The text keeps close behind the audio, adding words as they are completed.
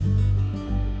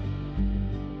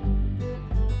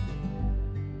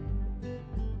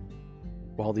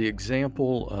While the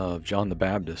example of John the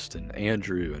Baptist and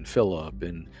Andrew and Philip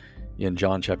in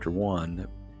John chapter 1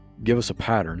 give us a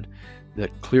pattern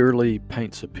that clearly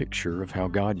paints a picture of how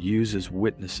God uses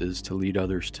witnesses to lead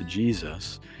others to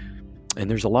Jesus. And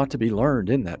there's a lot to be learned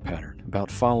in that pattern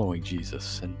about following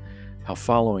Jesus and how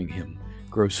following him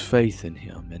grows faith in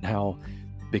him, and how,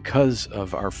 because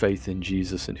of our faith in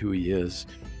Jesus and who he is,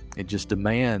 it just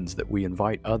demands that we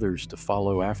invite others to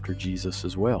follow after Jesus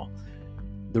as well.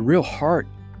 The real heart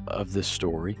of this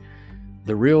story,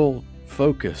 the real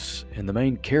focus and the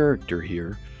main character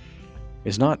here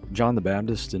is not John the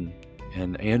Baptist and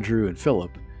Andrew and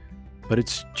Philip, but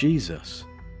it's Jesus.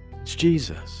 It's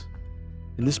Jesus.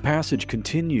 And this passage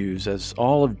continues, as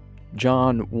all of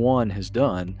John 1 has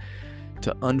done,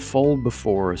 to unfold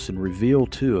before us and reveal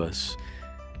to us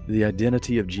the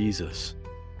identity of Jesus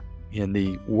in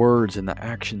the words and the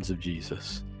actions of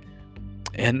Jesus.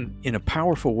 And in a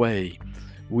powerful way,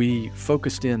 we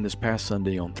focused in this past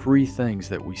Sunday on three things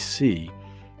that we see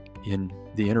in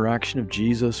the interaction of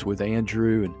Jesus with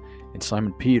Andrew and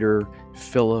Simon Peter,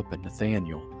 Philip, and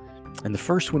Nathanael. And the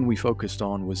first one we focused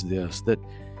on was this, that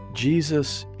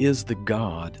Jesus is the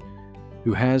God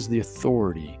who has the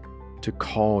authority to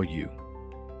call you.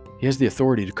 He has the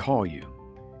authority to call you.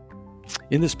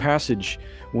 In this passage,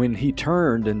 when he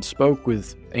turned and spoke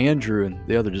with Andrew and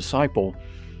the other disciple,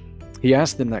 he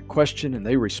asked them that question and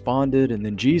they responded, and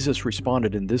then Jesus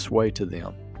responded in this way to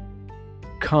them: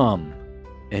 "Come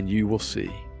and you will see."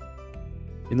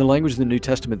 In the language of the New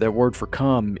Testament, that word for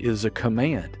come is a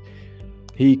command.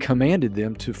 He commanded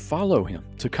them to follow him,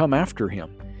 to come after him.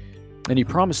 And he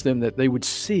promised them that they would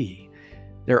see.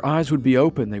 Their eyes would be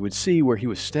open. They would see where he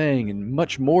was staying, and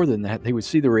much more than that, they would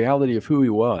see the reality of who he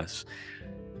was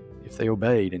if they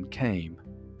obeyed and came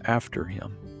after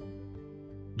him.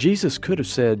 Jesus could have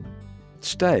said,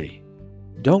 "Stay,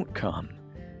 don't come."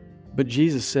 But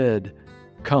Jesus said,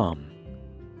 "Come."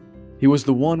 He was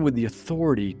the one with the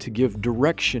authority to give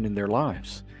direction in their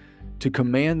lives, to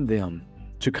command them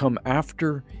to come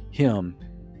after him,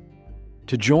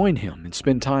 to join him and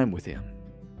spend time with him,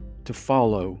 to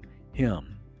follow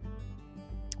him.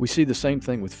 We see the same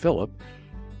thing with Philip.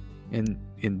 And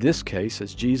in this case,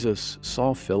 as Jesus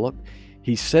saw Philip,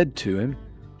 he said to him,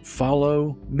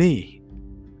 "Follow me."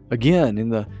 Again, in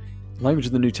the language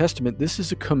of the New Testament, this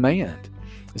is a command.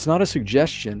 It's not a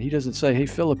suggestion. He doesn't say, "Hey,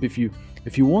 Philip, if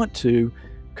you want to,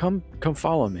 come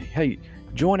follow me. Hey,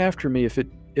 join after me if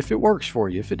it works for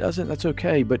you. If it doesn't, that's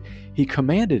okay." But he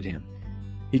commanded him.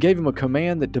 He gave him a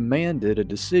command that demanded a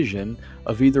decision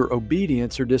of either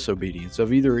obedience or disobedience,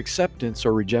 of either acceptance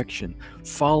or rejection.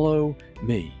 Follow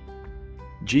me.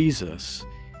 Jesus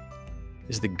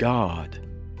is the God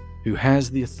who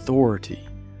has the authority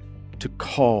to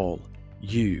call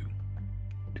you,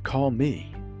 to call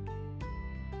me.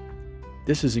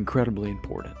 This is incredibly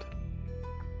important.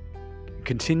 It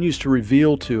continues to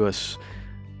reveal to us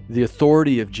the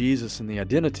authority of Jesus and the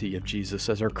identity of Jesus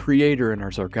as our Creator and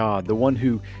as our God, the one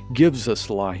who gives us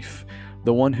life,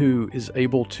 the one who is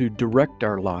able to direct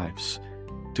our lives,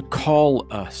 to call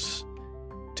us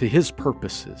to his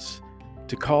purposes,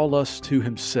 to call us to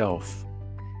himself.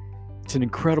 It's an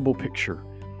incredible picture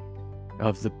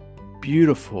of the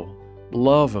beautiful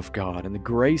love of God and the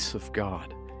grace of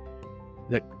God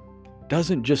that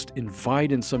doesn't just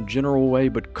invite in some general way,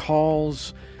 but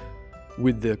calls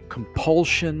with the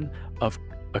compulsion of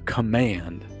a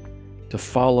command to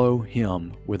follow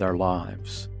him with our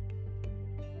lives.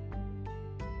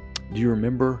 Do you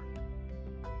remember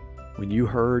when you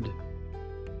heard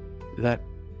that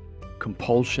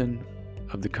compulsion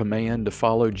of the command to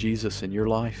follow Jesus in your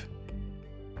life?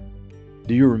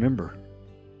 Do you remember?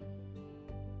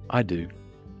 I do.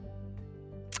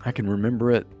 I can remember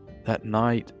it that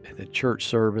night at the church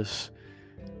service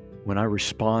when I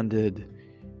responded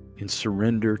in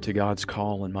surrender to God's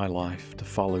call in my life to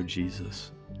follow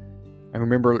Jesus. I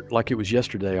remember like it was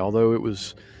yesterday, although it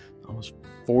was almost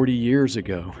 40 years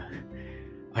ago.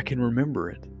 I can remember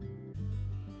it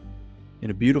in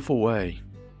a beautiful way.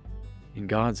 In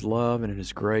God's love and in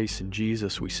his grace in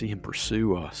Jesus, we see him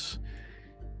pursue us,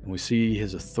 and we see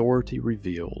his authority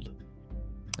revealed,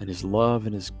 and his love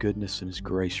and his goodness and his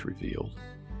grace revealed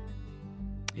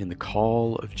in the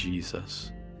call of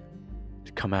Jesus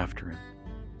to come after him,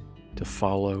 to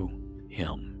follow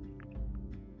him.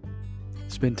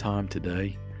 Spend time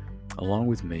today, along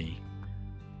with me,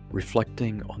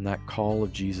 reflecting on that call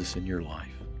of Jesus in your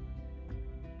life.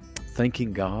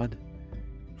 Thanking God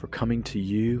for coming to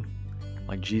you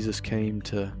like Jesus came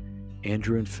to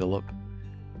Andrew and Philip,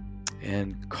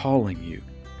 and calling you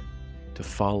to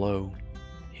follow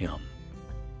him.